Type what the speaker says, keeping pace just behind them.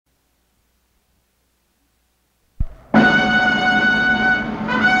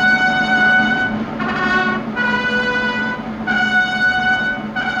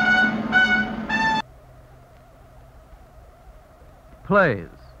Plays.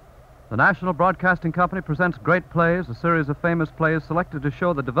 The National Broadcasting Company presents Great Plays, a series of famous plays selected to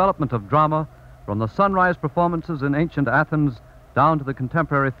show the development of drama from the sunrise performances in ancient Athens down to the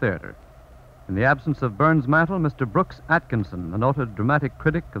contemporary theater. In the absence of Burns Mantle, Mr. Brooks Atkinson, a noted dramatic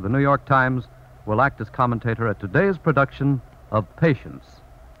critic of the New York Times, will act as commentator at today's production of Patience.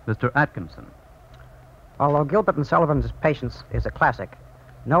 Mr. Atkinson. Although Gilbert and Sullivan's Patience is a classic,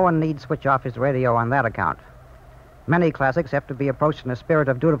 no one need switch off his radio on that account. Many classics have to be approached in a spirit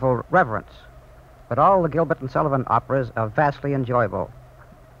of dutiful reverence, but all the Gilbert and Sullivan operas are vastly enjoyable.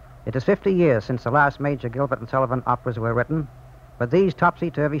 It is 50 years since the last major Gilbert and Sullivan operas were written, but these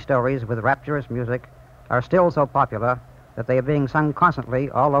topsy-turvy stories with rapturous music are still so popular that they are being sung constantly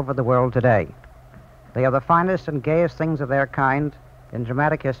all over the world today. They are the finest and gayest things of their kind in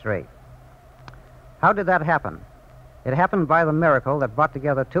dramatic history. How did that happen? It happened by the miracle that brought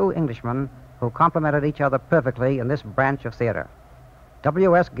together two Englishmen who complemented each other perfectly in this branch of theater.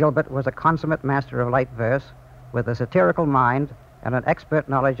 W.S. Gilbert was a consummate master of light verse with a satirical mind and an expert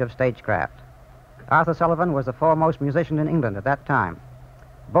knowledge of stagecraft. Arthur Sullivan was the foremost musician in England at that time.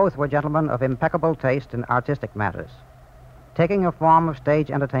 Both were gentlemen of impeccable taste in artistic matters. Taking a form of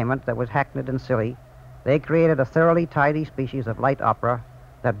stage entertainment that was hackneyed and silly, they created a thoroughly tidy species of light opera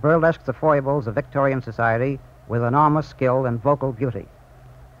that burlesqued the foibles of Victorian society with enormous skill and vocal beauty.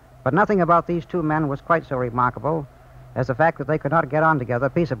 But nothing about these two men was quite so remarkable as the fact that they could not get on together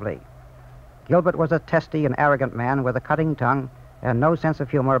peaceably. Gilbert was a testy and arrogant man with a cutting tongue and no sense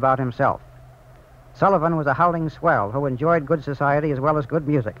of humor about himself. Sullivan was a howling swell who enjoyed good society as well as good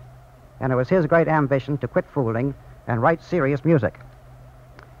music, and it was his great ambition to quit fooling and write serious music.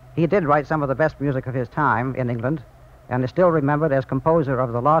 He did write some of the best music of his time in England, and is still remembered as composer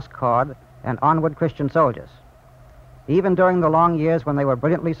of The Lost Chord and Onward Christian Soldiers. Even during the long years when they were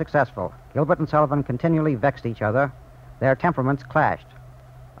brilliantly successful, Gilbert and Sullivan continually vexed each other. Their temperaments clashed.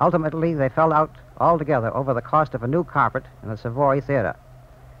 Ultimately, they fell out altogether over the cost of a new carpet in the Savoy Theatre.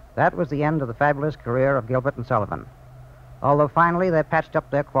 That was the end of the fabulous career of Gilbert and Sullivan. Although finally they patched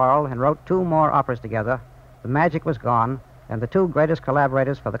up their quarrel and wrote two more operas together, the magic was gone, and the two greatest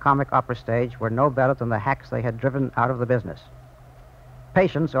collaborators for the comic opera stage were no better than the hacks they had driven out of the business.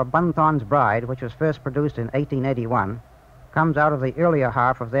 Patience, or Bunthorne's Bride, which was first produced in 1881, comes out of the earlier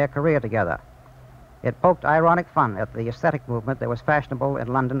half of their career together. It poked ironic fun at the aesthetic movement that was fashionable in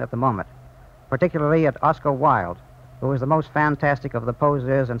London at the moment, particularly at Oscar Wilde, who was the most fantastic of the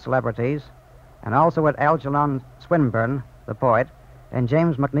poseurs and celebrities, and also at Algernon Swinburne, the poet, and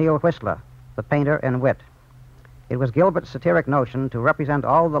James McNeill Whistler, the painter and wit. It was Gilbert's satiric notion to represent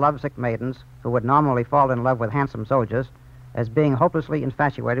all the lovesick maidens who would normally fall in love with handsome soldiers as being hopelessly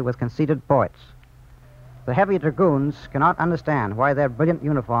infatuated with conceited poets. The heavy dragoons cannot understand why their brilliant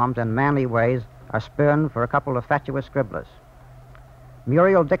uniforms and manly ways are spurned for a couple of fatuous scribblers.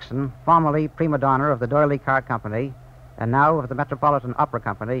 Muriel Dixon, formerly prima donna of the D'Oyly Car Company and now of the Metropolitan Opera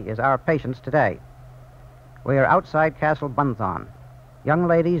Company, is our Patience today. We are outside Castle Bunthorne. Young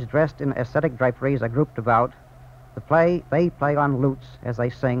ladies dressed in aesthetic draperies are grouped about. They play on lutes as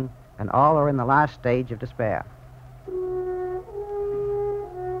they sing, and all are in the last stage of despair.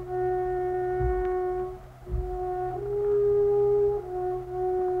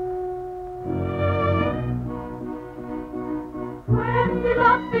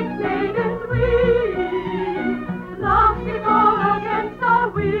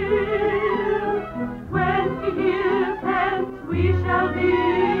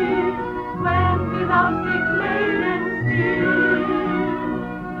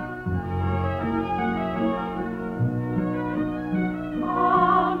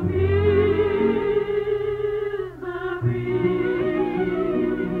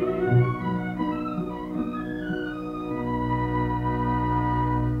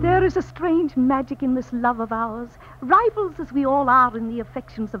 There is a strange magic in this love of ours, rivals as we all are in the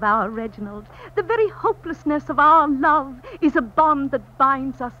affections of our Reginald. The very hopelessness of our love is a bond that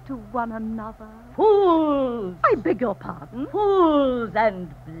binds us to one another. Fools! I beg your pardon? Fools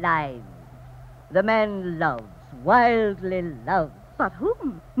and blind. The man loves, wildly loves. But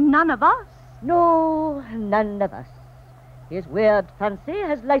whom? None of us. No, none of us. His weird fancy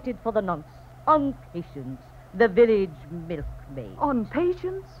has lighted for the nonce on Patience, the village milkmaid. On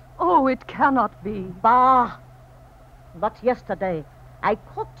Patience? Oh, it cannot be. Bah! But yesterday I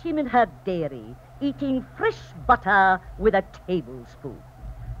caught him in her dairy, eating fresh butter with a tablespoon.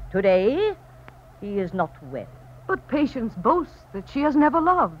 Today, he is not well. But Patience boasts that she has never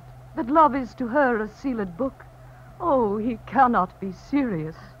loved, that love is to her a sealed book. Oh, he cannot be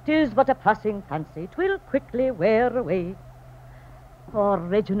serious. 'Tis but a passing fancy, 'twill quickly wear away. Oh,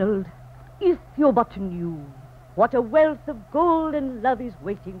 Reginald, if you but knew What a wealth of gold and love is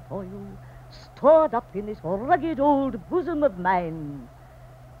waiting for you, stored up in this rugged old bosom of mine.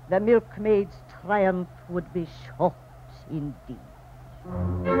 The milkmaid's triumph would be short indeed.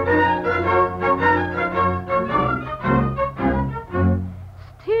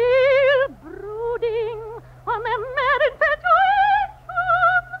 Still brooding on their mad infatuation,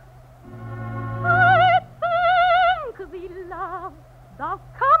 I thank thee, love, thou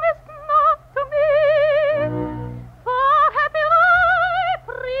comest not to me. For happy I,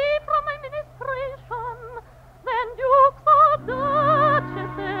 free from my ministration, than dukes or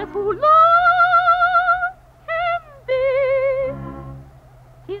duchesses who love can be.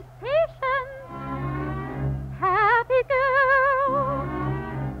 'Tis patient, happy girl,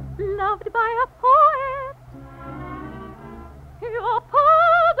 loved by a poet. Your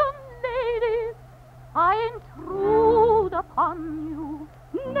pardon, ladies, I intrude upon you.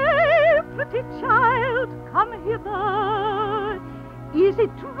 Nay, pretty child, come hither. Is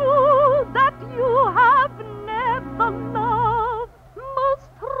it true that you have never loved? Most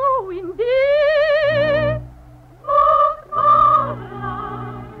true indeed. Most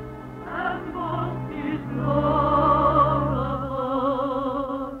marvelous and most ignoble.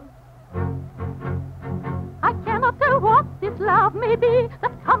 I cannot tell what this love may be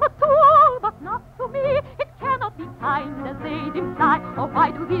that cometh to all but not to me. It cannot be kind as they imply, or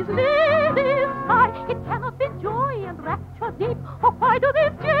why do these ladies sigh? It cannot be joy and rapture deep, or why do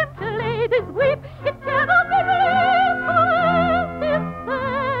these gentle ladies weep? It cannot be this, is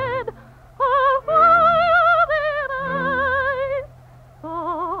said, or why their eyes so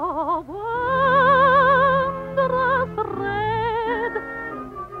wondrous red.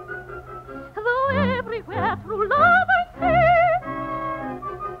 Though everywhere through love I see,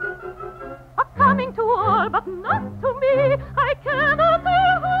 are coming to all but not to me. I cannot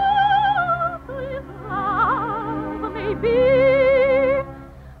tell what this love may be.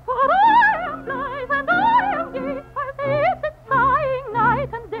 For I am blithe and I am gay, I face it sighing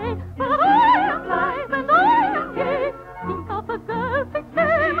night and day. For I am blithe and I am gay. Think of the girl, fix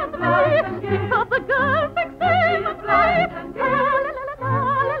him and play. Think of the girl, fix him and play. And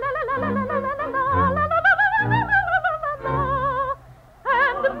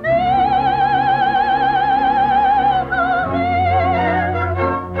me.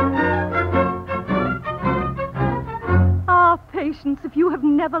 Ah, patience, if you have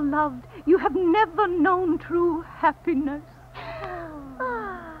never loved, you have never known true happiness.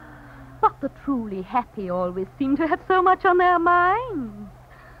 But the truly happy always seem to have so much on their minds.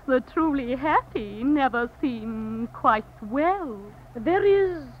 The truly happy never seem quite well. There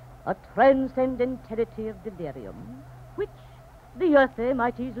is a transcendentality of delirium, which the earthy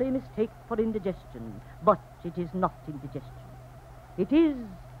might easily mistake for indigestion, but it is not indigestion. It is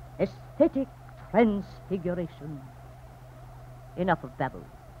aesthetic transfiguration. Enough of babble.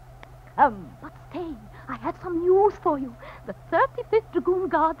 Come. But stay, I have some news for you. The 35th Dragoon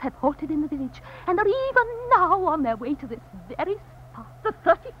Guards have halted in the village and are even now on their way to this very spot. The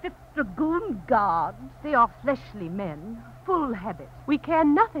 35th Dragoon Guards? They are fleshly men, full habits. We care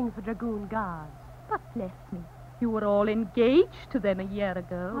nothing for Dragoon Guards. But bless me, you were all engaged to them a year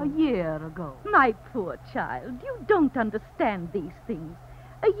ago. A year ago? My poor child, you don't understand these things.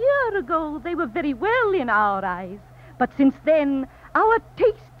 A year ago, they were very well in our eyes. But since then, our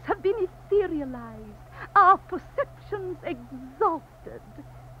tastes have been etherealized, our perceptions exalted.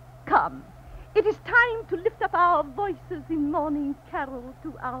 Come, it is time to lift up our voices in morning carol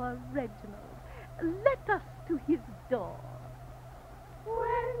to our Reginald. Let us to his door.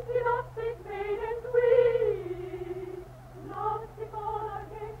 When he lost his maidens we, lost him all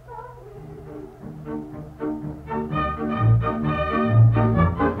against our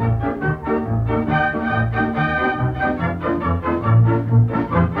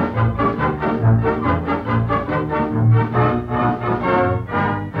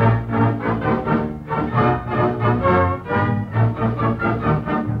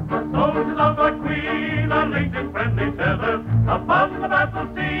upon the battle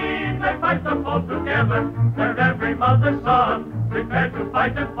scene, they fight them all together. Where every mother's son, prepared to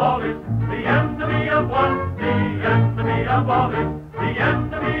fight and fall, is the enemy of one, the enemy of all is the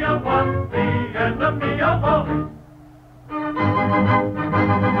enemy of one, the enemy of all is.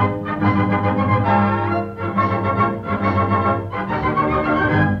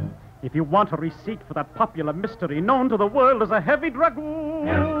 If you want a receipt for that popular mystery known to the world as a heavy dragoon,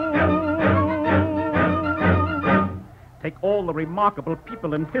 take all the remarkable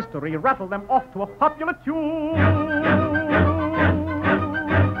people in history, rattle them off to a popular tune.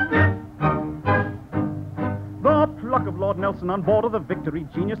 The pluck of Lord Nelson on board of the Victory,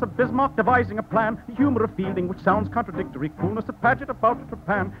 genius of Bismarck devising a plan, the humor of Fielding which sounds contradictory, coolness of Paget about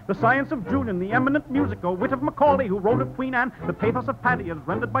Japan, the science of Julian, the eminent musico, wit of Macaulay who wrote of Queen Anne, the pathos of Paddy as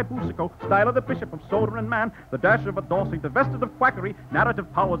rendered by Boucicault, style of the Bishop of Soda and Man, the dash of a Dorsey divested of quackery,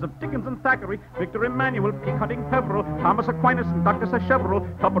 narrative powers of Dickens and Thackeray, Victor Emmanuel, peak hunting Peveril, Thomas Aquinas and Dr. Sacheverell,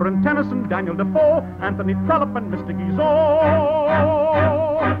 Tupper and Tennyson, Daniel Defoe, Anthony Trollope and Mr. Guizot.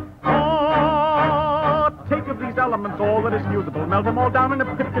 Take of these elements all that is usable, melt them all down in a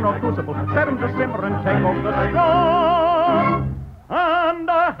pipkin or crucible, set them to simmer and take off the straw. And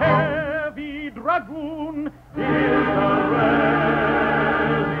a heavy dragoon is the residue.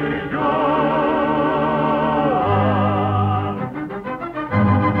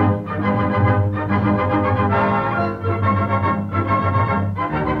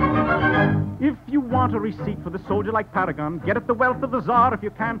 If you want a receipt for the soldier like Paragon, get at the wealth of the Tsar if you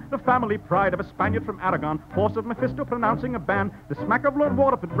can. The family pride of a Spaniard from Aragon, force of Mephisto pronouncing a ban, the smack of Lord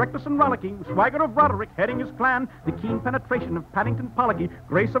Waterford, reckless and rollicking, swagger of Roderick heading his clan, the keen penetration of Paddington Pollocky,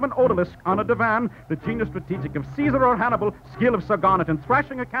 grace of an odalisque on a divan, the genius strategic of Caesar or Hannibal, skill of Sir Garnet in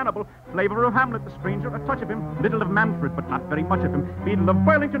thrashing a cannibal, flavor of Hamlet, the stranger, a touch of him, little of Manfred, but not very much of him, beadle of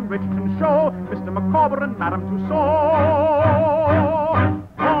Burlington, Richardson, Shaw, Mr. Micawber and Madame Tussaud.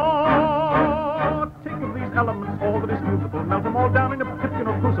 Elements, all that is usable, melt them all down in a pipkin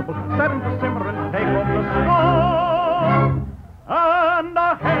or crucible, set them to simmer and take off the straw. And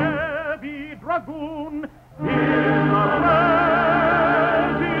a heavy dragoon is a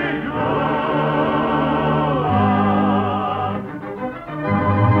residue.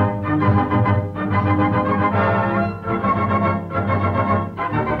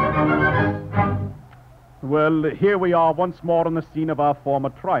 Well, here we are once more on the scene of our former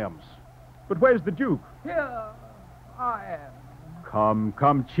triumphs. But where's the Duke? Here I am.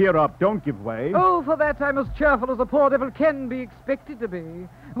 Come, cheer up. Don't give way. Oh, for that I'm as cheerful as a poor devil can be expected to be,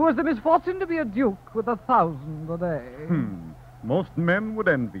 who has the misfortune to be a duke with 1,000 a day. Most men would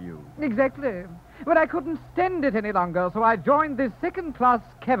envy you. Exactly. But I couldn't stand it any longer, so I joined this second-class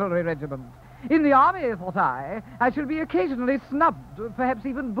cavalry regiment. In the army, thought I shall be occasionally snubbed, perhaps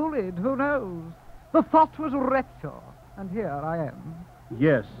even bullied, who knows? The thought was rapture, and here I am.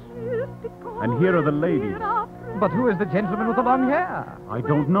 Yes. And here are the ladies. But who is the gentleman with the long hair? I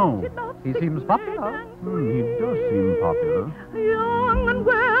don't know. He seems popular. He does seem popular. Young and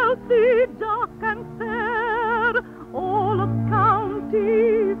wealthy, dark and fair, all a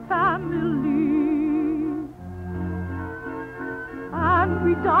county family. And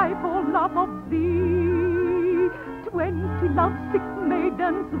we die for love of thee, 20 lovesick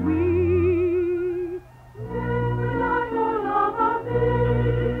maidens we.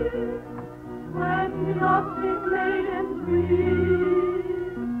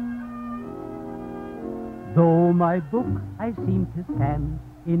 Though my book I seem to stand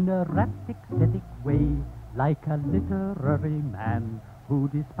in a rapt, ecstatic way, like a literary man who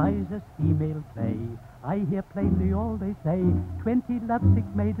despises female play, I hear plainly all they say, 20 lovesick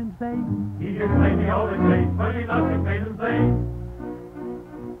maidens they. He hears plainly all they say, 20 lovesick maidens they.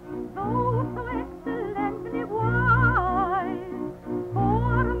 Though so excellently wise,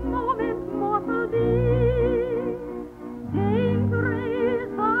 for a moment mortal thee, deign to raise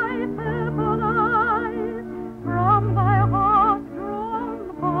thy purple eyes from thy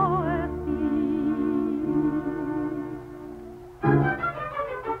heart-drawn poesy.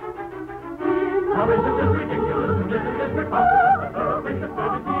 Now isn't this ridiculous, and isn't this preposterous, the thorough rate of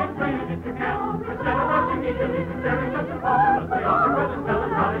absurdity explained if you can. Instead of rushing eagerly to staring such imposters, they offer present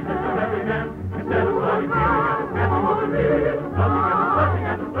melancholy to every man. Instead of slowly peering at the phantom of the rearing at the blushing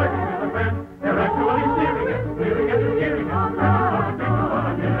and the flirting with a friend, they're actually staring at the fleering and the jeering at the friend for a drink upon a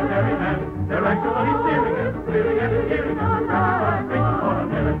military man. They're actually staring at the fleering and the jeering at the friend for a drink upon a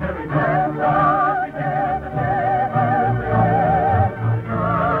military man.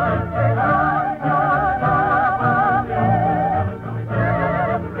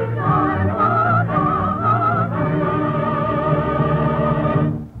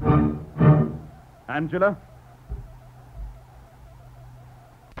 Angela?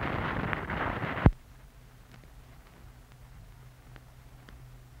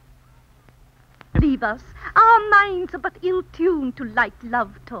 Leave us. Our minds are but ill-tuned to light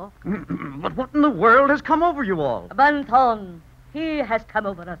love talk. But what in the world has come over you all? Van Thorn, he has come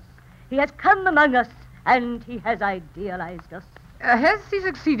over us. He has come among us, and he has idealized us. Has he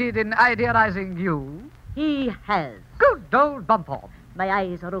succeeded in idealizing you? He has. Good old Bunthorne. My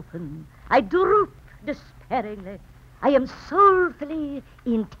eyes are open. I droop despairingly. I am soulfully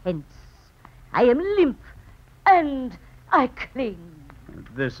intense. I am limp, and I cling.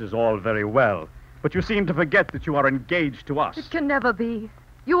 This is all very well. But you seem to forget that you are engaged to us. It can never be.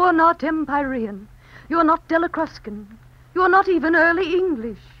 You are not Empyrean. You are not Delacruscan. You are not even early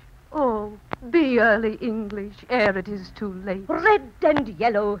English. Oh, be early English ere it is too late. Red and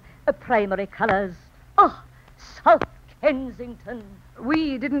yellow, primary colours. Oh, South Kensington.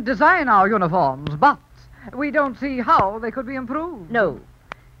 We didn't design our uniforms, but we don't see how they could be improved. No,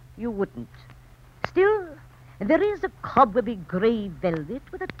 you wouldn't. Still, there is a cobwebby grey velvet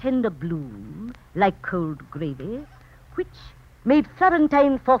with a tender bloom, like cold gravy, which, made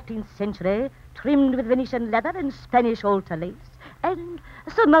Florentine 14th century, trimmed with Venetian leather and Spanish altar lace, and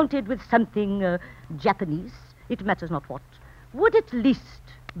surmounted with something Japanese, it matters not what, would at least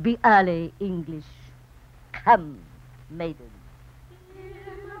be early English. Come, maiden.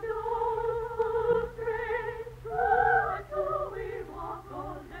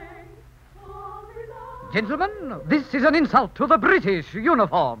 Gentlemen, this is an insult to the British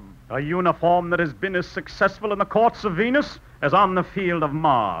uniform. A uniform that has been as successful in the courts of Venus as on the field of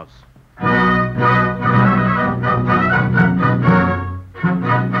Mars.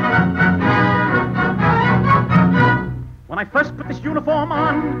 When I first put this uniform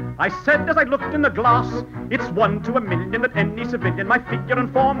on, I said as I looked in the glass, it's 1 to 1,000,000 that any civilian my figure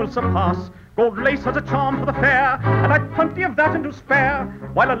and form will surpass. Gold lace has a charm for the fair, and I've plenty of that and to spare,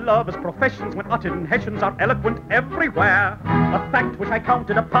 while a lover's professions when uttered in Hessians are eloquent everywhere. A fact which I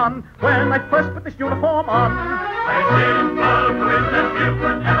counted upon when I first put this uniform on. I didn't love with as you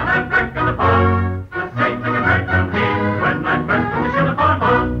could never have reckoned upon. The same thing occurred to me when I first put this uniform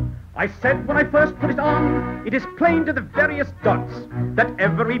on. I said when I first put it on, it is plain to the veriest dots that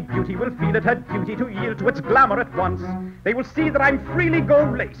every beauty will feel it her duty to yield to its glamour at once. They will see that I'm freely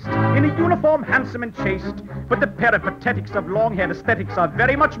gold-laced, in a uniform handsome and chaste, but the peripatetics of long-haired aesthetics are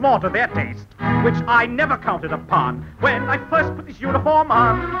very much more to their taste, which I never counted upon when I first put this uniform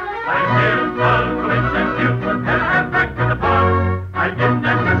on. I didn't love with as you could never have reckoned upon. I didn't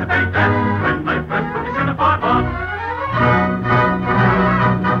anticipate that when I first put this uniform on.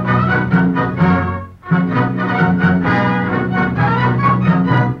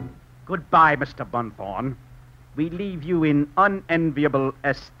 Goodbye, Mr. Bunthorne. We leave you in unenviable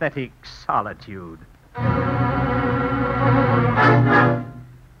aesthetic solitude.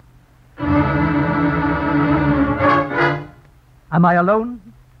 Am I alone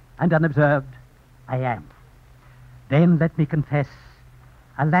and unobserved? I am. Then let me confess,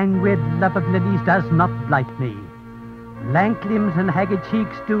 a languid love of lilies does not blight me. Lank limbs and haggard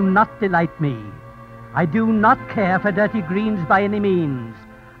cheeks do not delight me. I do not care for dirty greens by any means.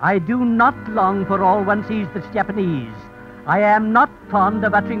 I do not long for all one sees that's Japanese. I am not fond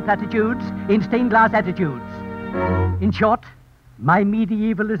of uttering platitudes in stained glass attitudes. In short, my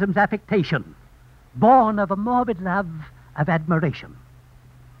medievalism's affectation, born of a morbid love of admiration.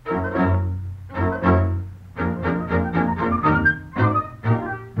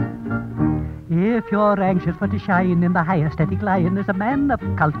 If you're anxious for to shine in the high aesthetic line as a man of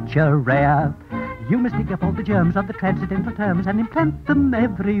culture rare, you must dig up all the germs of the transcendental terms and implant them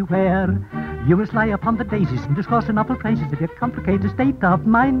everywhere. You must lie upon the daisies and discourse in awful praises of your complicated state of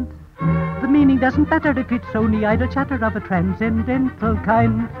mind. The meaning doesn't matter if it's only idle chatter of a transcendental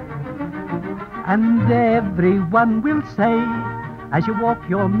kind. And everyone will say, as you walk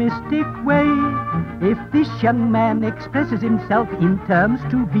your mystic way, if this young man expresses himself in terms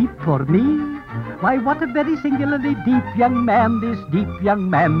too deep for me, why, what a very singularly deep young man this deep young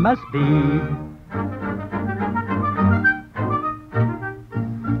man must be.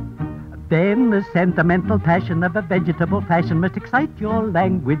 Then the sentimental passion of a vegetable fashion must excite your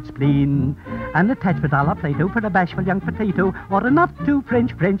languid spleen. An attachment a la Plato for a bashful young potato or a not too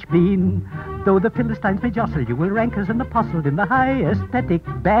French bean. Though the Philistines may jostle, you will rank as an apostle in the high aesthetic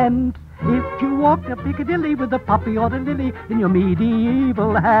band. If you walk up Piccadilly with a poppy or a lily in your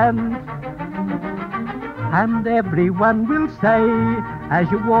medieval hand. And everyone will say, as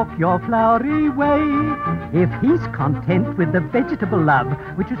you walk your flowery way, if he's content with the vegetable love,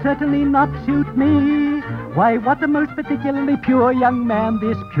 which will certainly not suit me, why, what a most particularly pure young man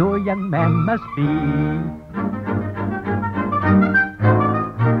this pure young man must be.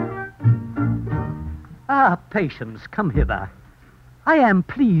 Ah, Patience, come hither. I am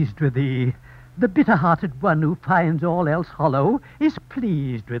pleased with thee. The bitter-hearted one who finds all else hollow is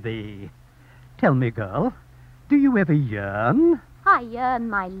pleased with thee. Tell me, girl, do you ever yearn? I earn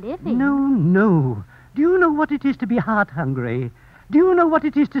my living. No. Do you know what it is to be heart-hungry? Do you know what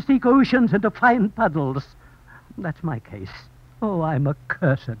it is to seek oceans and to find puddles? That's my case. Oh, I'm a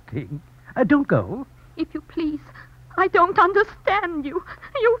cursed thing. Don't go. If you please, I don't understand you.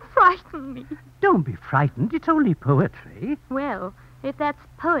 You frighten me. Don't be frightened. It's only poetry. Well, If that's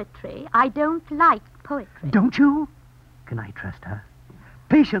poetry, I don't like poetry. Don't you? Can I trust her?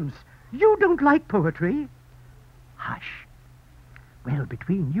 Patience, you don't like poetry? Hush. Well,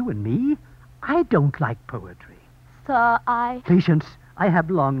 between you and me, I don't like poetry. Sir, Patience, I have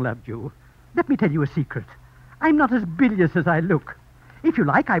long loved you. Let me tell you a secret. I'm not as bilious as I look. If you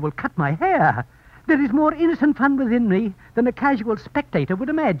like, I will cut my hair. There is more innocent fun within me than a casual spectator would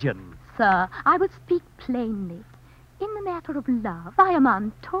imagine. Sir, I will speak plainly. In the matter of love, I am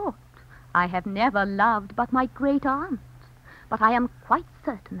untaught. I have never loved but my great aunt. But I am quite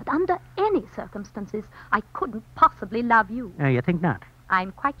certain that under any circumstances, I couldn't possibly love you. You think not?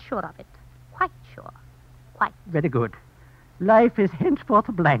 I'm quite sure of it. Quite sure. Quite. Very good. Life is henceforth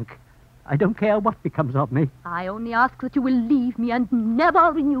a blank. I don't care what becomes of me. I only ask that you will leave me and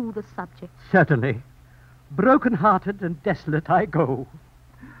never renew the subject. Certainly. Broken-hearted and desolate I go.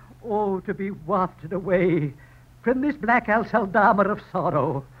 Oh, to be wafted away from this black Alsaldama of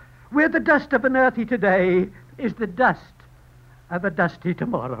sorrow, where the dust of an earthy today is the dust of a dusty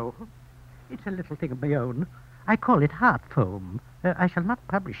tomorrow. It's a little thing of my own. I call it heart foam. I shall not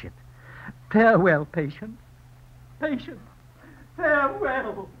publish it. Farewell, Patience. Patience.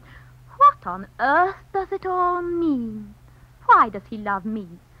 Farewell. What on earth does it all mean? Why does he love me?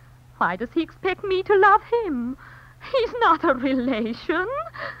 Why does he expect me to love him? He's not a relation.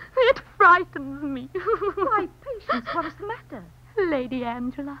 It frightens me. Why, Patience, what is the matter? Lady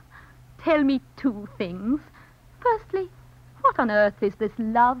Angela, tell me two things. Firstly, what on earth is this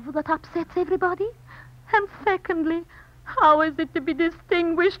love that upsets everybody? And secondly, how is it to be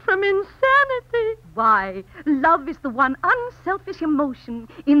distinguished from insanity? Why, love is the one unselfish emotion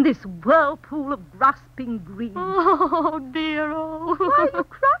in this whirlpool of grasping greed. Oh, dear, oh. Why are you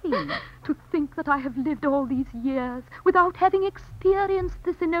crying? To think that I have lived all these years without having experienced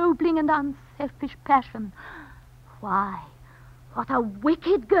this ennobling and unselfish passion. Why, what a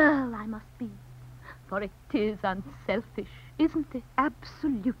wicked girl I must be. For it is unselfish, isn't it?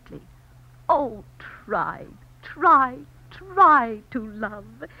 Absolutely. Oh, try to love.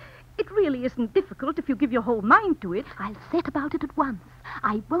 It really isn't difficult if you give your whole mind to it. I'll set about it at once.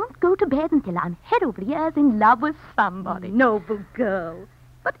 I won't go to bed until I'm head over ears in love with somebody. Noble girl.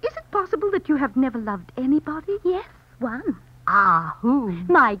 But is it possible that you have never loved anybody? Yes, one. Ah, who?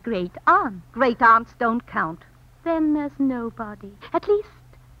 My great aunt. Great aunts don't count. Then there's nobody. At least,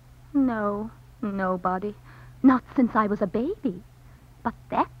 no, nobody. Not since I was a baby. But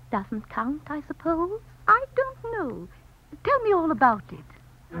that doesn't count, I suppose. I don't know. Tell me all about it.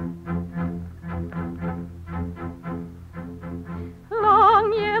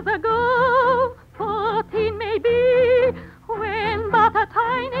 Long years ago, 14 maybe, when but a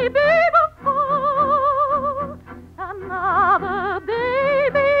tiny babe of 4, another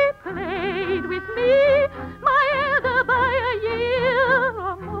baby played with me, my elder by a year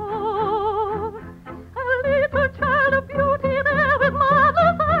or more. A little child of beauty there with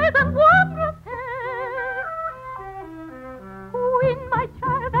mother's eyes and wondrous hair. In my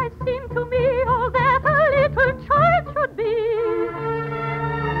child I seem to me all that a little child should be.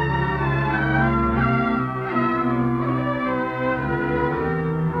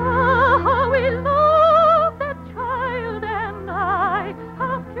 How we love that child and I,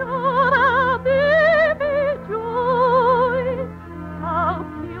 how pure a baby joy, how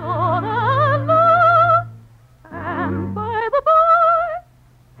pure a love. And by the by,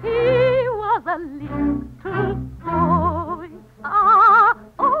 he was a little boy. Ah,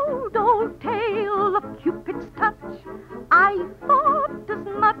 old tale of Cupid's touch. I thought as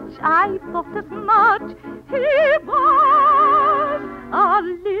much. He was a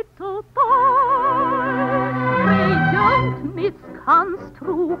little boy. Pray don't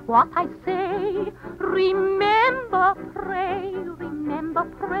misconstrue what I say. Remember, pray,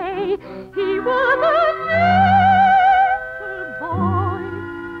 he was a little boy.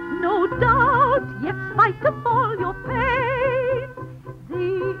 No doubt, yet spite of all your pain, the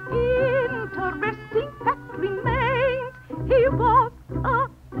interesting fact remains. He was a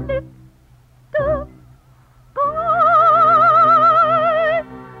little boy.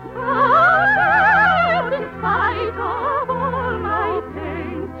 But in spite of all my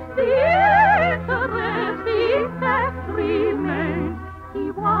pain, the interesting fact remains. He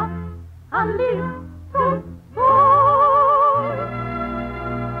was a little boy.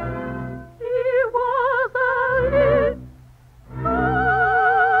 He was a little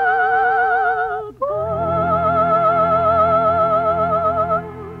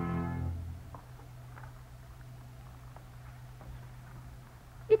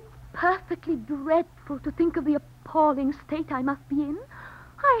perfectly dreadful to think of the appalling state I must be in.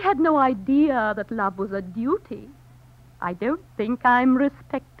 I had no idea that love was a duty. I don't think I'm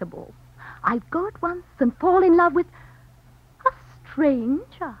respectable. I'd go at once and fall in love with a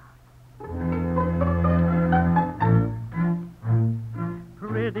stranger.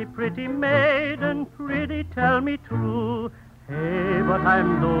 Pretty, pretty maiden, pretty, tell me true. Hey, but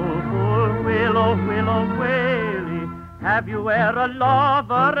I'm doleful, willow, willow, waly. Have you e'er a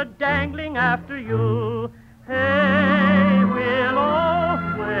lover dangling after you? Hey, willow,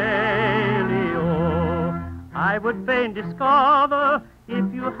 waly, oh. I would fain discover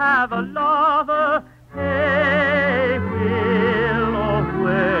if you have a lover. Hey, willow,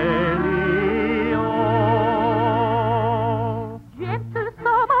 waly, oh. Gentle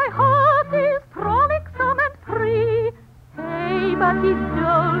so my heart is frolicsome and free. Hey, but he's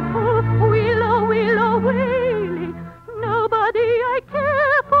doleful, willow, willow, waly. Nobody I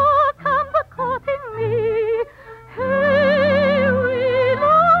care for comes a-courting me. Hey,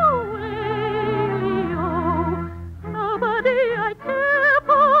 willow, waly, oh. Nobody I care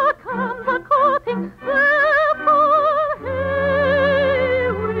for comes a-courting. Therefore,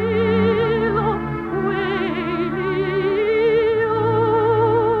 hey, willow, waly,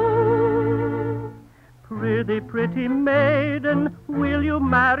 oh. Pretty, pretty maiden, will you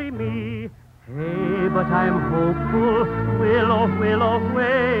marry me? Hey, but I'm hopeful, willow, willow,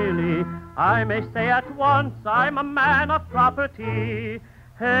 waly. I may say at once I'm a man of property.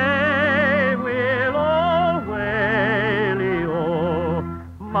 Hey, willow, waly, oh.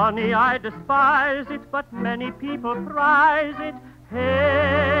 Money I despise it, but many people prize it.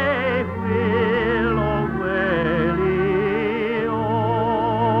 Hey, willow, waly,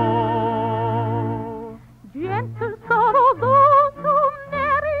 oh. Gentle sorrow those who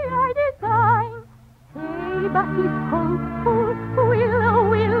marry I design. Hey, but he's hopeful, willow,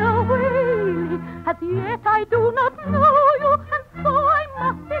 willow, waly. As yet I do not know you, and so I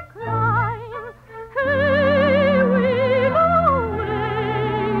must decline. Hey, willow,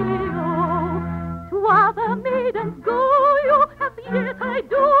 waly, oh. To other maidens go you, as yet I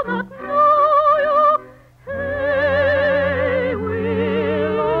do not know you. Hey,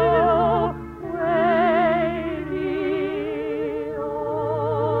 willow, waly, oh.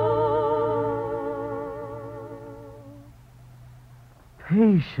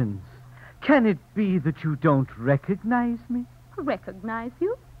 Patience. Can it be that you don't recognize me? Recognize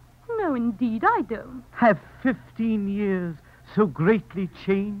you? No, indeed, I don't. Have 15 years so greatly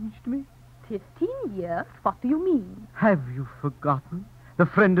changed me? 15 years? What do you mean? Have you forgotten the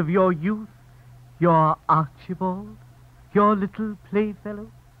friend of your youth, your Archibald, your little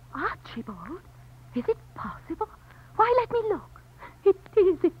playfellow? Archibald? Is it possible? Why, let me look. It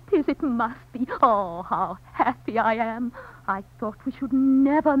must be. Oh, how happy I am. I thought we should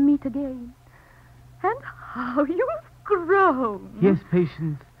never meet again. And how you've grown. Yes,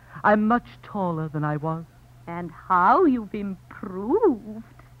 Patience. I'm much taller than I was. And how you've improved.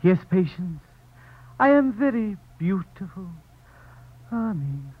 Yes, Patience. I am very beautiful. Ah,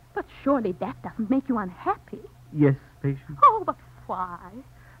 me. But surely that doesn't make you unhappy. Yes, Patience. Oh, but why?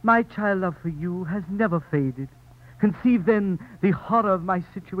 My child love for you has never faded. Conceive, then, the horror of my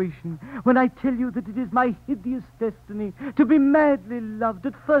situation when I tell you that it is my hideous destiny to be madly loved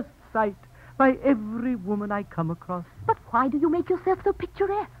at first sight by every woman I come across. But why do you make yourself so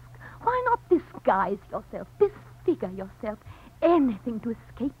picturesque? Why not disguise yourself, disfigure yourself, anything to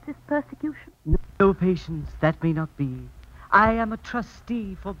escape this persecution? No, Patience, that may not be. I am a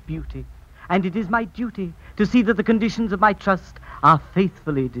trustee for beauty, and it is my duty to see that the conditions of my trust are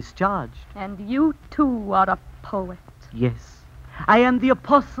faithfully discharged. And you, too, are a poet. Yes. I am the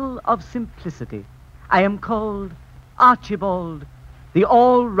apostle of simplicity. I am called Archibald, the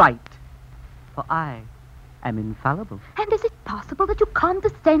all-right, for I am infallible. And is it possible that you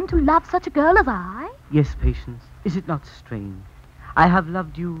condescend to love such a girl as I? Yes, Patience. Is it not strange? I have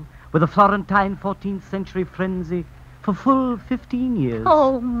loved you with a Florentine 14th century frenzy for full 15 years.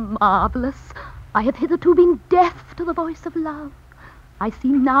 Oh, marvelous. I have hitherto been deaf to the voice of love. I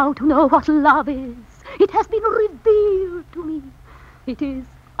seem now to know what love is. It has been revealed to me. It is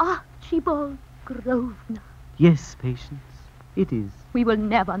Archibald Grosvenor. Yes, Patience, it is. We will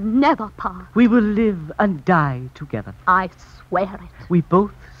never, never part. We will live and die together. I swear it. We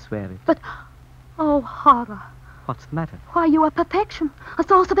both swear it. But, oh, horror. What's the matter? Why, you are perfection, a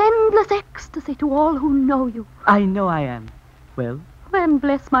source of endless ecstasy to all who know you. I know I am. Well? Then,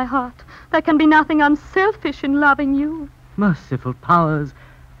 bless my heart, there can be nothing unselfish in loving you. Merciful powers,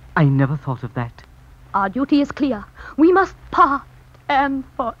 I never thought of that. Our duty is clear. We must part, and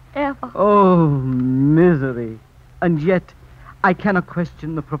forever. Oh, misery. And yet, I cannot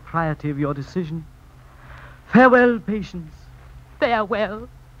question the propriety of your decision. Farewell, Patience. Farewell,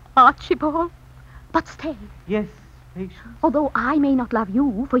 Archibald. But stay. Yes, Patience. Although I may not love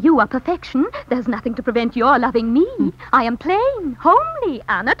you, for you are perfection, there's nothing to prevent your loving me. I am plain, homely,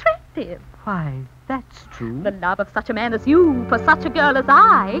 unattractive. Why, that's true. The love of such a man as you, for such a girl as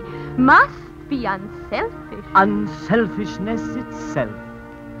I, must be unselfish. Unselfishness itself.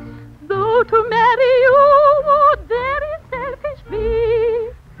 Though to marry you would very selfish be.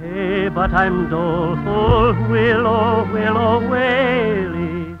 Hey, but I'm doleful, willow, willow,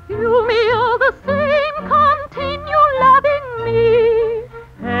 waily. You may all the same continue loving me.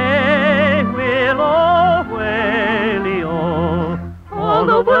 Hey, willow, waily, oh. All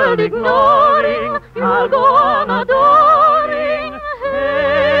the world ignoring, you'll go on adoring.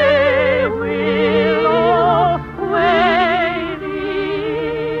 Hey, willow, waily,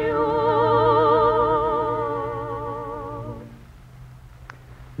 oh.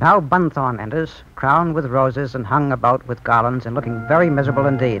 Now Bunthorne enters, crowned with roses and hung about with garlands and looking very miserable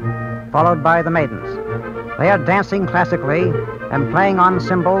indeed, followed by the maidens. They are dancing classically and playing on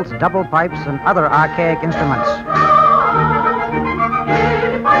cymbals, double pipes, and other archaic instruments.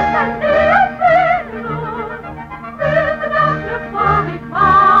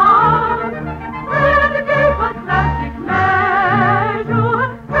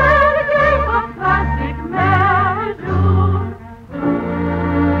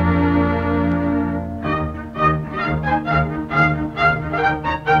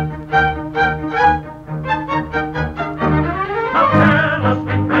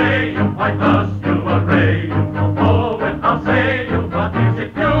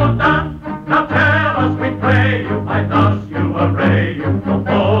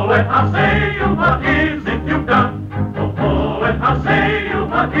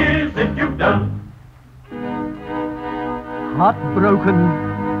 Heartbroken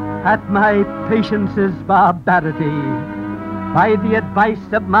at my patience's barbarity, by the advice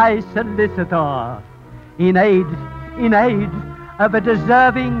of my solicitor, in aid of a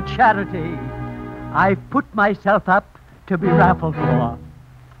deserving charity, I put myself up to be raffled for.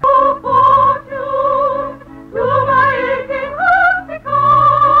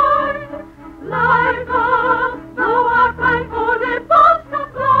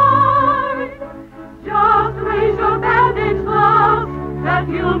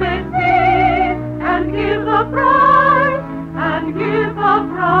 You may see and give the prize,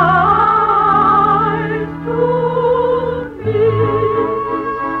 to me.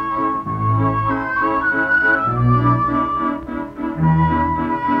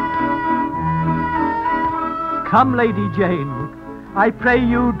 Come, Lady Jane, I pray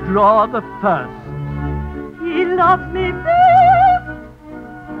you draw the first. He loves me best.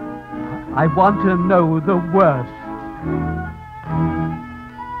 I want to know the worst.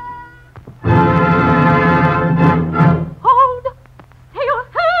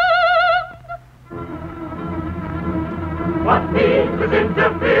 What needs is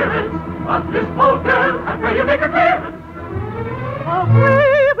interference? But this poor girl, I pray you make a clearance.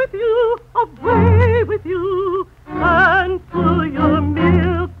 Away with you, and to your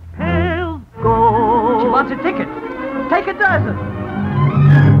milk pails go. She wants a ticket. Take a dozen.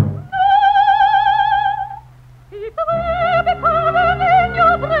 If the will be pardoned in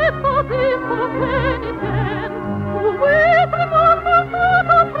your breast, for this so penitent, who with remorse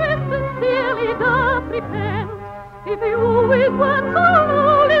for press sincerely doth repent. If you with one so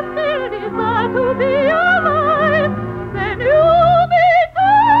only still desire to be alive, then you may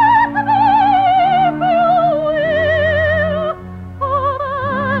take me if you will, for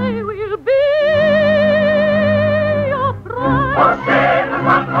I will be your bride. For sin is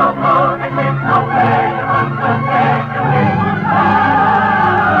not no more, and in no way you must take your little life.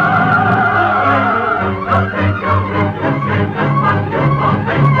 Don't think you'll live your sin, that's what you won't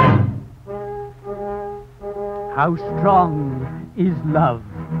make it. How strong is love.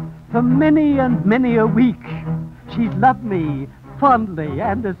 For many and many a week, she's loved me fondly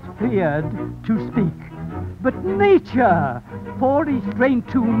and has feared to speak. But nature, for restraint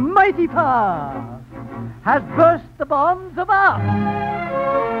too mighty far, has burst the bonds of art.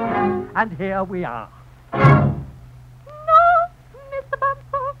 And here we are. No, Mr.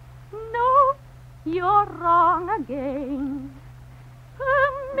 Bumper, no, you're wrong again.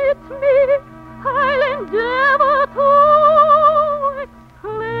 Permit me, I'll endeavor to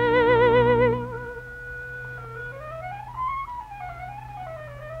explain.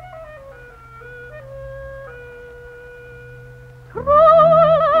 True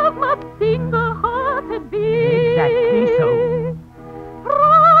love must single-hearted be. Exactly so.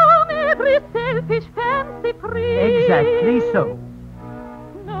 From every selfish fancy free. Exactly so.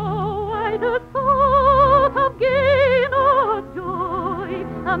 No either thought of gain or joy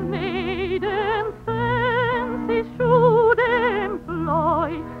a maiden's fancy should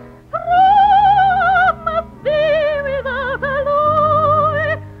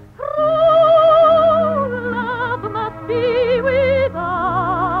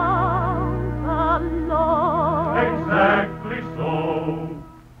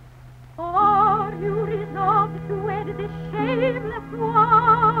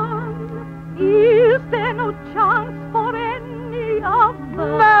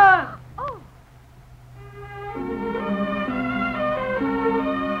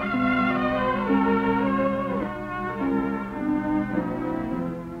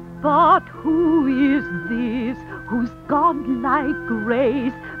godlike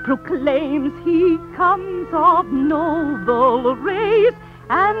grace proclaims he comes of noble race.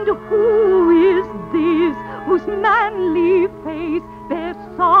 And who is this whose manly face bears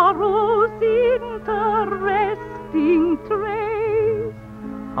sorrow's interesting trace?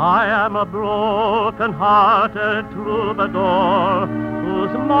 I am a broken-hearted troubadour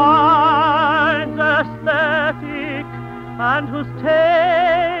whose mind's aesthetic and whose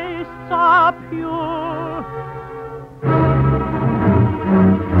tastes are pure.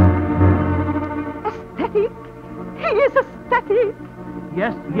 Aesthetic? He is aesthetic.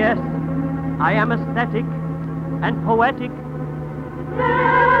 Yes, yes, I am aesthetic and poetic.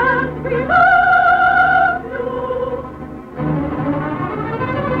 And we love you.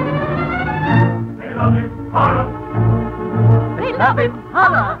 They love him, horror. They love him,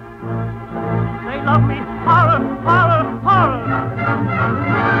 horror. They love me, horror, horror, horror.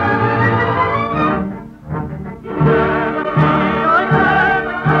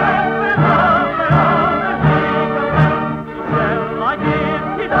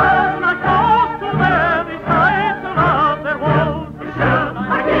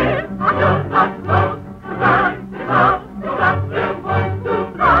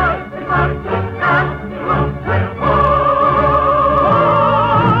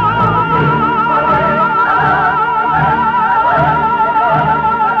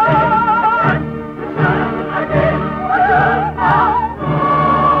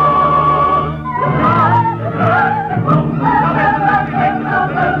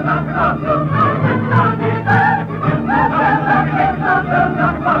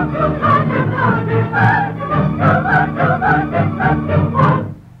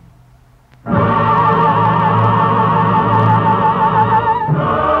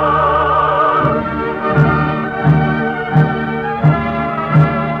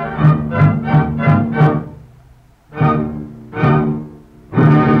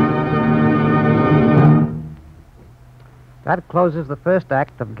 That closes the first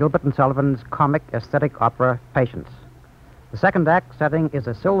act of Gilbert and Sullivan's comic aesthetic opera, Patience. The second act setting is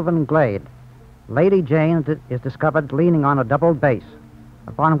a sylvan glade. Lady Jane is discovered leaning on a double bass,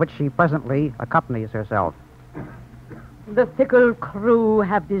 upon which she presently accompanies herself. The fickle crew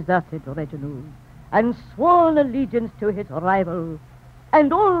have deserted Reginald and sworn allegiance to his rival,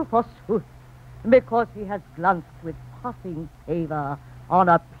 and all forsooth because he has glanced with passing favor on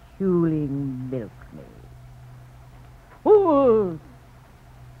a puling milkmaid. Fools!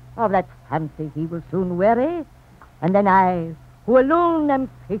 Of that fancy he will soon weary, and then I, who alone am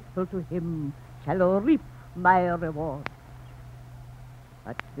faithful to him, shall reap my reward.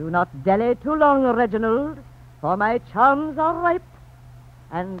 But do not delay too long, Reginald, for my charms are ripe,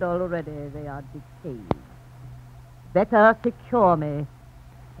 and already they are decayed. Better secure me,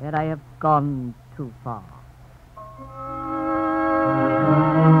 ere I have gone too far.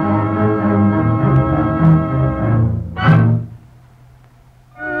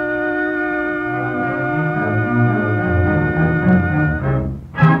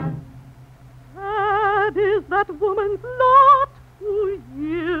 That woman's lot, who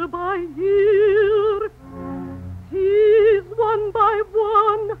year by year sees one by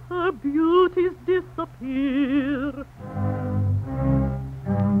one her beauties disappear.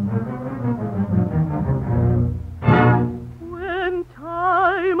 When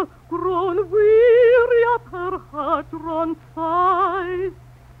time, grown weary of her heart-drawn sighs,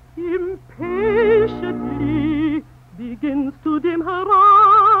 impatiently begins to dim her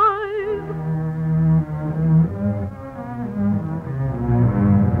eyes,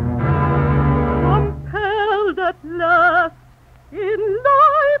 at last in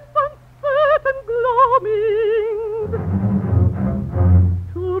life's uncertain gloaming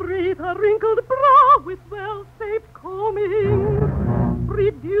to wreathe her wrinkled brow with well-saved combing,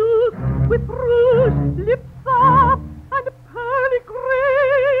 reduced with rouge, lips soft and pearly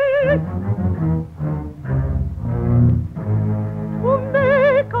gray, to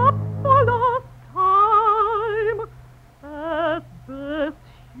make up for lost time as best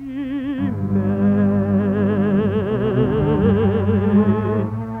she may.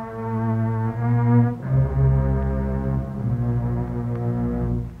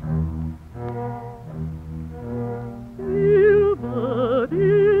 Gilbert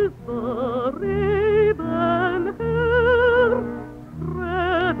is the raven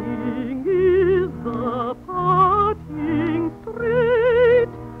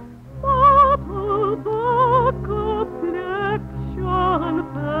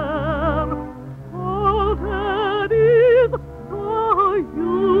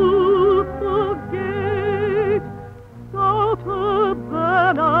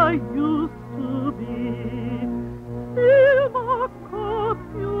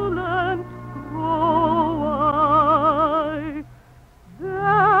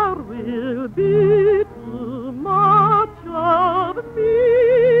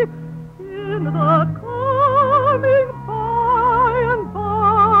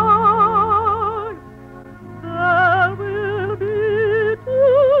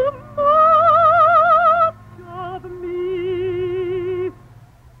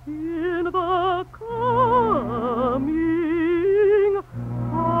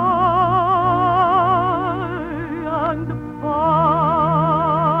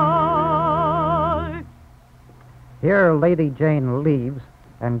Here Lady Jane leaves,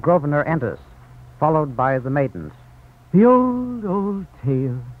 and Grosvenor enters, followed by the maidens. The old, old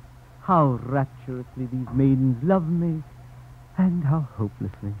tale. How rapturously these maidens love me, and how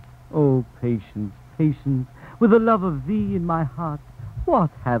hopelessly. Oh, patience, patience, with the love of thee in my heart, what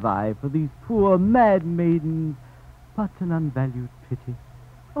have I for these poor mad maidens but an unvalued pity?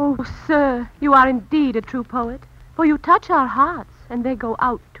 Oh, sir, you are indeed a true poet, for you touch our hearts, and they go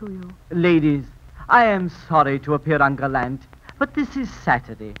out to you. Ladies, I am sorry to appear ungallant, but this is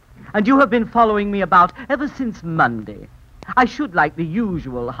Saturday, and you have been following me about ever since Monday. I should like the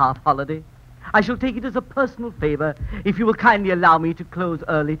usual half-holiday. I shall take it as a personal favor if you will kindly allow me to close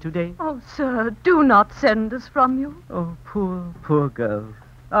early today. Oh, sir, do not send us from you. Oh, poor, poor girl.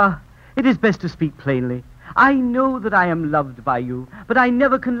 It is best to speak plainly. I know that I am loved by you, but I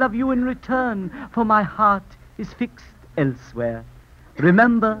never can love you in return, for my heart is fixed elsewhere.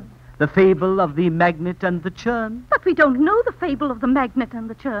 Remember the fable of the magnet and the churn? But we don't know the fable of the magnet and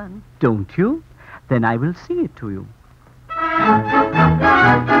the churn. Don't you? Then I will sing it to you.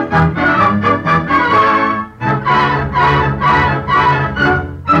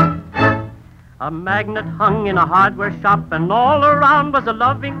 A magnet hung in a hardware shop, and all around was a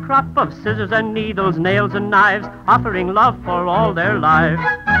loving crop of scissors and needles, nails and knives, offering love for all their lives.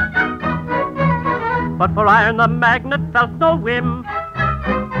 But for iron the magnet felt no whim.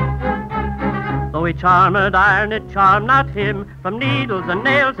 Though he charmed iron, it charmed not him. From needles and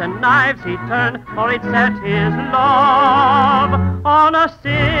nails and knives he turned, for it set his love on a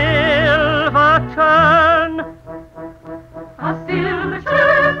silver churn. A silver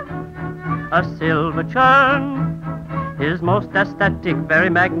churn. A silver churn. His most aesthetic, very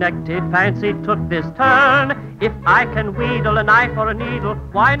magnetic fancy took this turn. If I can wheedle a knife or a needle,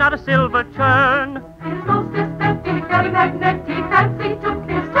 why not a silver churn? His most aesthetic, very magnetic fancy took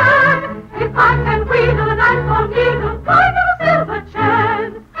this turn. If I can wheedle a knife or needle, why not a silver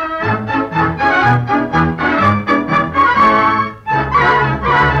churn?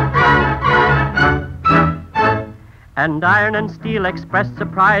 And iron and steel expressed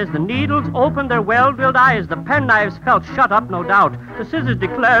surprise. The needles opened their well-drilled eyes. The penknives felt shut up, no doubt. The scissors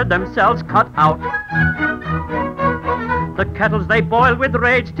declared themselves cut out. The kettles they boiled with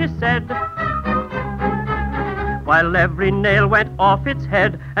rage, 'tis said, while every nail went off its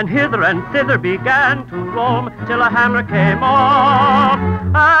head, and hither and thither began to roam, till a hammer came off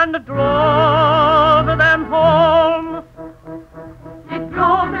and drove them home. It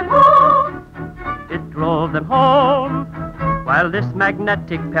drove them home. It drove them home. While this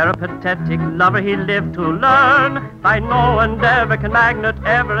magnetic, peripatetic lover he lived to learn, by no endeavor can magnet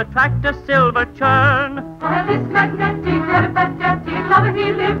ever attract a silver churn. While this magnetic, peripatetic lover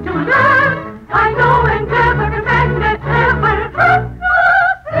he lived to learn, by no endeavor can magnet ever attract a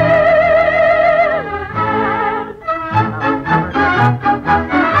silver churn.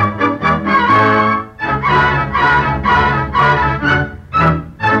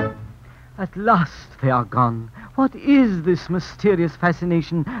 At last they are gone. What is this mysterious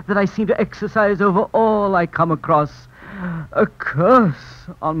fascination that I seem to exercise over all I come across? A curse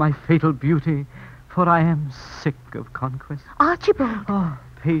on my fatal beauty, for I am sick of conquest. Archibald. Oh,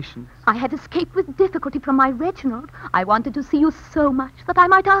 patience. I had escaped with difficulty from my Reginald. I wanted to see you so much that I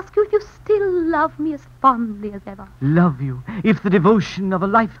might ask you if you still love me as fondly as ever. Love you, if the devotion of a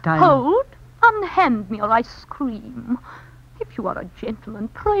lifetime... Hold! Unhand me or I scream. If you are a gentleman,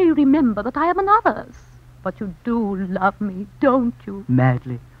 pray remember that I am another's. But you do love me, don't you?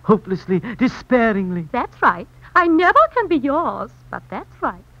 Madly, hopelessly, despairingly. That's right. I never can be yours, but that's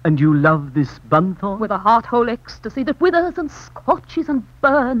right. And you love this bunthorn? With a heart-whole ecstasy that withers and scorches and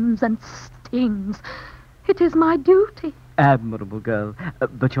burns and stings. It is my duty. Admirable girl.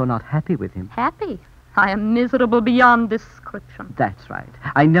 But you're not happy with him. Happy? I am miserable beyond description. That's right.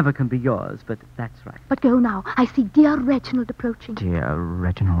 I never can be yours, but that's right. But go now. I see dear Reginald approaching. Dear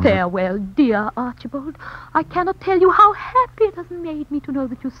Reginald. Farewell, dear Archibald. I cannot tell you how happy it has made me to know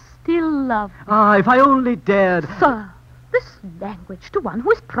that you still love me. Ah, if I only dared. Sir, this language to one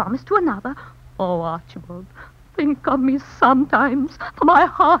who is promised to another. Oh, Archibald, think of me sometimes, for my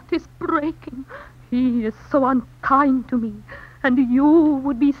heart is breaking. He is so unkind to me. And you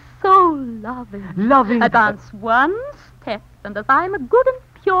would be so loving. Loving? Advance one step, and as I am a good and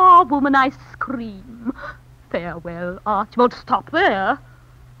pure woman, I scream. Farewell, Archibald. Stop there.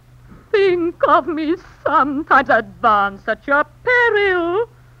 Think of me sometimes. Advance at your peril.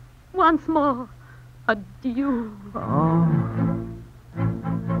 Once more, adieu. Oh.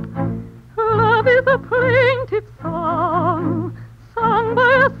 Love is a plaintive song, sung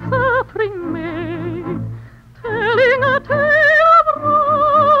by a suffering maid, telling a tale of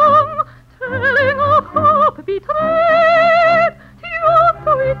wrong, telling of hope betrayed.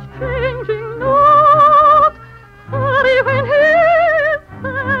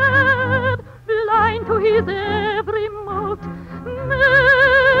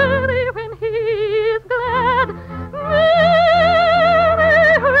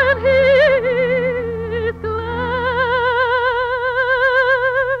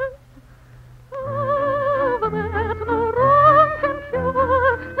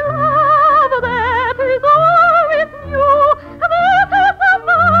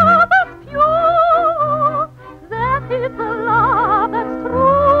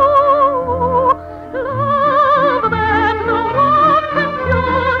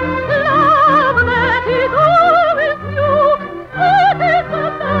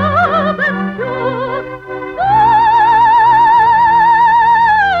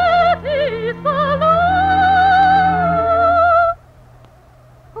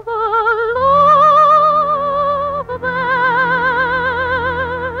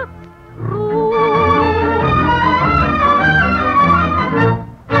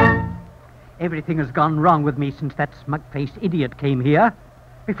 Everything has gone wrong with me since that smug-faced idiot came here.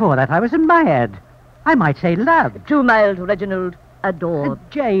 Before that, I was admired. I might say loved. Too mild, Reginald. Adored.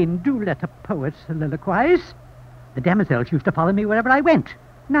 Jane, do let a poet soliloquize. The damosels used to follow me wherever I went.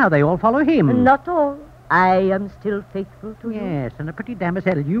 Now they all follow him. Not all. I am still faithful to you. Yes, and a pretty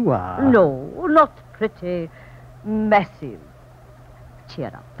damosel you are. No, not pretty. Massive. Cheer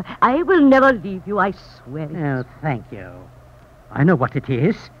up. I will never leave you, I swear it. Oh, thank you. I know what it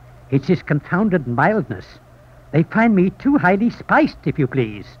is. It's his confounded mildness. They find me too highly spiced, if you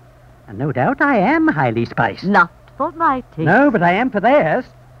please. And no doubt I am highly spiced. Not for my taste. No, but I am for theirs.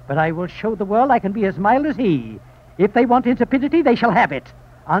 But I will show the world I can be as mild as he. If they want insipidity, they shall have it.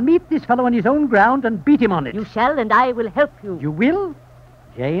 I'll meet this fellow on his own ground and beat him on it. You shall, and I will help you. You will?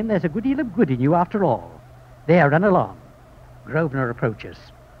 Jane, there's a good deal of good in you after all. There, run along. Grosvenor approaches.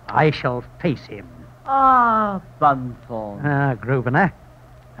 I shall face him. Ah, Bunthorne. Ah, Grosvenor.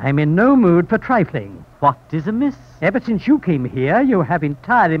 I'm in no mood for trifling. What is amiss? Ever since you came here, you have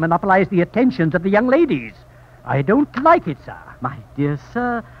entirely monopolized the attentions of the young ladies. I don't like it, sir. My dear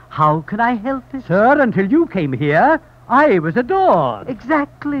sir, how can I help it? Sir, until you came here, I was adored.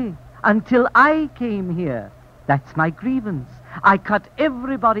 Exactly. Until I came here. That's my grievance. I cut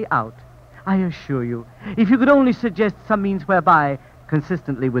everybody out. I assure you, if you could only suggest some means whereby,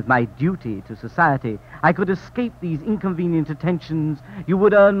 consistently with my duty to society, I could escape these inconvenient attentions, you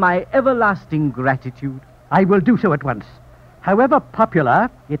would earn my everlasting gratitude. I will do so at once. However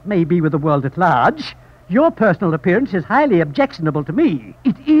popular it may be with the world at large, your personal appearance is highly objectionable to me.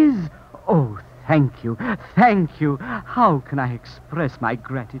 It is? Oh, thank you. Thank you. How can I express my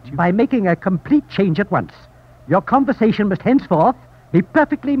gratitude? By making a complete change at once. Your conversation must henceforth be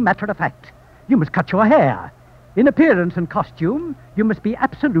perfectly matter-of-fact. You must cut your hair. In appearance and costume, you must be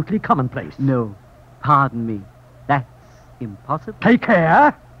absolutely commonplace. No, pardon me. That's impossible. Take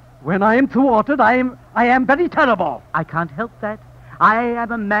care. When I am thwarted, I am very terrible. I can't help that. I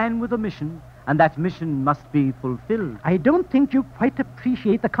am a man with a mission, and that mission must be fulfilled. I don't think you quite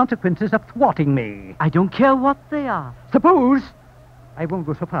appreciate the consequences of thwarting me. I don't care what they are. Suppose, I won't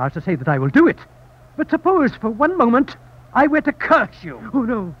go so far as to say that I will do it, but suppose for one moment I were to curse you. Oh,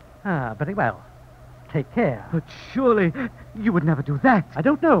 no. Ah, very well. Take care. But surely you would never do that. I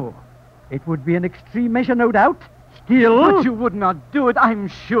don't know. It would be an extreme measure, no doubt. Still... But you would not do it. I'm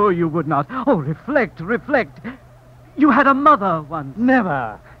sure you would not. Oh, reflect. You had a mother once.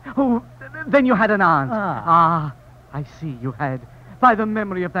 Never. Oh, then you had an aunt. Ah, I see you had. By the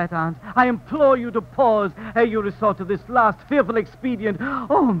memory of that aunt, I implore you to pause ere you resort to this last fearful expedient.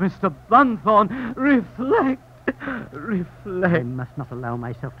 Oh, Mr. Bunthorne, reflect. I must not allow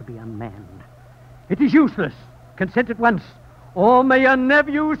myself to be unmanned. It is useless. Consent at once, or may your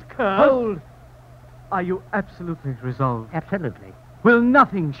nephews curse. Hold. Are you absolutely resolved? Absolutely. Will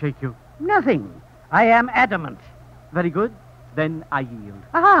nothing shake you? Nothing. I am adamant. Very good. Then I yield.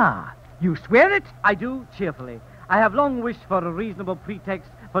 Ah, you swear it? I do, cheerfully. I have long wished for a reasonable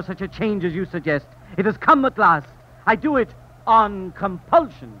pretext for such a change as you suggest. It has come at last. I do it on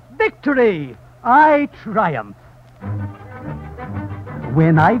compulsion. Victory! I triumph.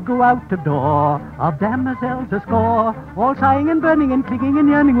 When I go out the door, of damosels a score, all sighing and burning and clinging and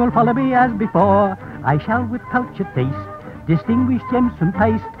yearning will follow me as before. I shall with cultured taste distinguish gems from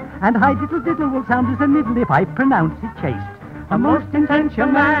paste, and high diddle will sound as a niddle if I pronounce it chaste. A most intense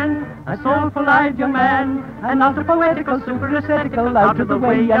young man, a soulful-eyed young man, an ultra-poetical, super-aesthetical,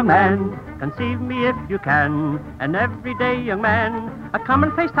 out-of-the-way young man. Conceive me if you can, an everyday young man, a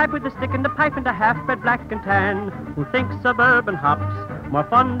commonplace type with a stick and a pipe and a half-bred black and tan, who thinks suburban hops more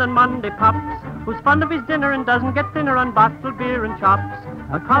fun than Monday pops, who's fond of his dinner and doesn't get thinner on bottled beer and chops.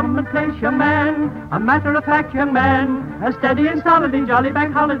 A commonplace young man, a matter-of-fact young man, a steady and solidly jolly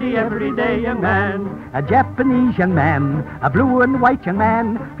bank holiday everyday young man. A Japanese young man, a blue and white young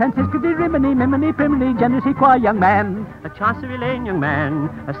man, Francisco de Rimini, Mimini, Primini, Genesee Qua young man. A Chancery Lane young man,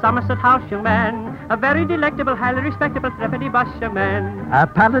 a Somerset House young man, a very delectable, highly respectable, threeppenny bus young man. A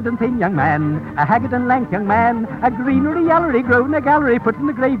pallid and thin young man, a haggard and lank young man, a greenery, gallery, grown a gallery, put in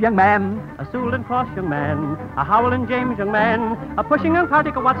the grave young man. A Sewell and Cross young man, a Howell and James young man, a pushing young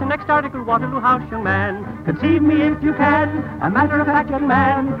particle, what's the next article, Waterloo House young man. Conceive me if you can, a matter-of-fact young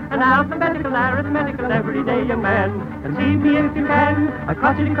man, an alphabetical, arithmetical, everyday young man. Conceive me if you can, a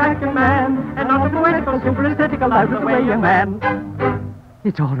crotchety crack young man, an auto-poetical, super-aesthetical, out-of-the-way young man.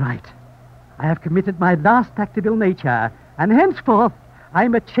 It's all right. I have committed my last act of ill nature, and henceforth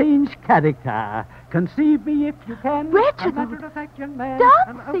I'm a changed character. Conceive me if you can. Reginald, a matter-of-fact young man.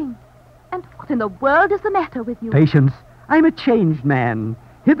 Dancing! And what in the world is the matter with you? Patience. I'm a changed man.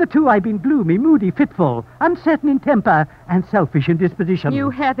 Hitherto I've been gloomy, moody, fitful, uncertain in temper, and selfish in disposition. You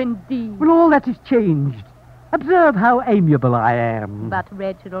have indeed. Well, all that is changed. Observe how amiable I am. But,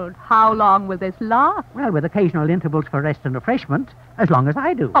 Reginald, how long will this last? Well, with occasional intervals for rest and refreshment, as long as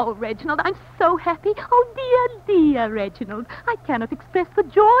I do. Oh, Reginald, I'm so happy. Oh, dear Reginald. I cannot express the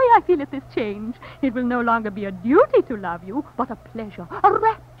joy I feel at this change. It will no longer be a duty to love you, but a pleasure, a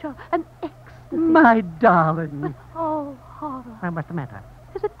rapture, an ecstasy. My darling. But, oh, horror. Well, what's the matter?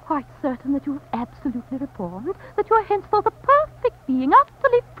 Is it quite certain that you have absolutely reformed? That you are henceforth a perfect being,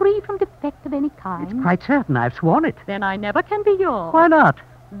 utterly free from defect of any kind? It's quite certain. I've sworn it. Then I never can be yours. Why not?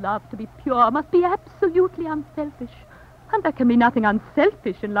 Love to be pure must be absolutely unselfish. And there can be nothing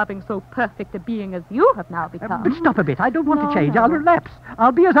unselfish in loving so perfect a being as you have now become. But stop a bit. I don't want to change. No. I'll relapse.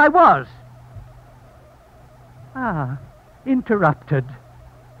 I'll be as I was. Interrupted.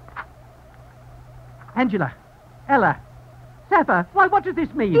 Angela. Ella. Sapphire, why, what does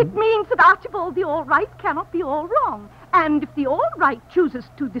this mean? It means that Archibald the all-right cannot be all wrong. And if the all-right chooses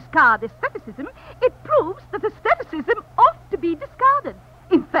to discard aestheticism, it proves that aestheticism ought to be discarded.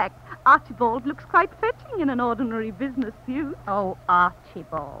 In fact, Archibald looks quite fetching in an ordinary business suit. Oh,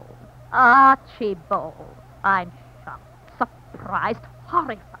 Archibald. Archibald. I'm shocked, surprised,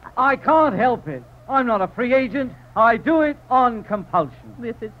 horrified. I can't help it. I'm not a free agent. I do it on compulsion.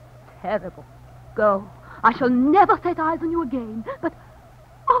 This is terrible. Go. I shall never set eyes on you again. But,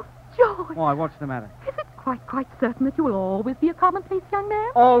 oh, joy. Why, what's the matter? Is it quite certain that you will always be a commonplace young man?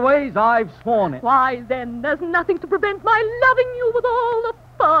 Always, I've sworn it. Why, then, there's nothing to prevent my loving you with all the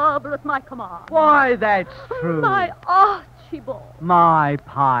fervor at my command. Why, that's true. My Archibald. My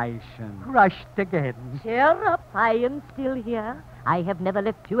passion. Crushed again. Cheer up. I am still here. I have never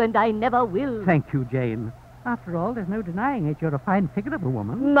left you, and I never will. Thank you, Jane. After all, there's no denying it. You're a fine figure of a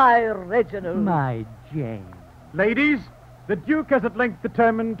woman. My Reginald. My Jane. Ladies, the Duke has at length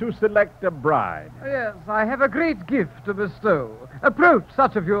determined to select a bride. Yes, I have a great gift to bestow. Approach,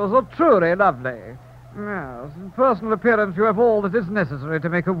 such of yours are truly lovely. Yes, in personal appearance you have all that is necessary to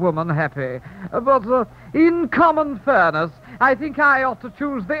make a woman happy. But in common fairness, I think I ought to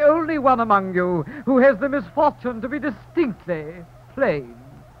choose the only one among you who has the misfortune to be distinctly plain.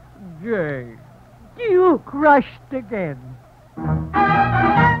 Jane. You crushed again.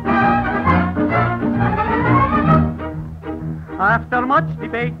 After much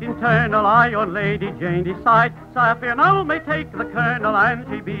debate internal, I on Lady Jane decide. Saffianel may take the colonel, and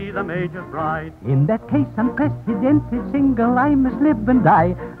she be the major's bride. In that case, unprecedented, single, I must live and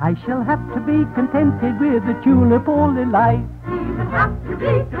die. I shall have to be contented with the tulip all in life. He will have to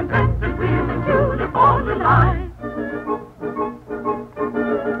be contented with the tulip all in life.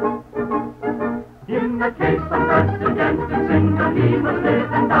 In the case of unprecedented, single, he will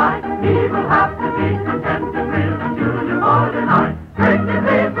live and die. He will have to be contented with the tulip all in life. Greatly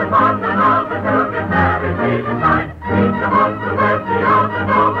pleased with one another, who get married, we decide. Each of us will let the other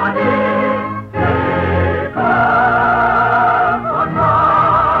nobody take us one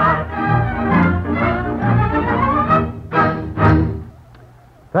ride.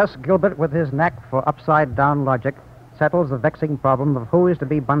 Thus, Gilbert, with his knack for upside-down logic, settles the vexing problem of who is to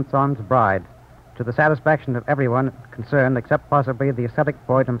be Bunthorne's bride, to the satisfaction of everyone concerned except possibly the aesthetic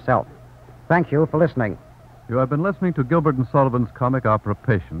poet himself. Thank you for listening. You have been listening to Gilbert and Sullivan's comic opera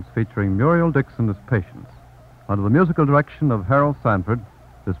Patience, featuring Muriel Dixon as Patience. Under the musical direction of Harold Sanford,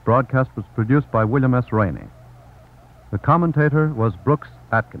 this broadcast was produced by William S. Rainey. The commentator was Brooks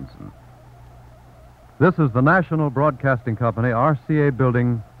Atkinson. This is the National Broadcasting Company, RCA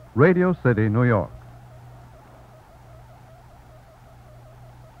Building, Radio City, New York.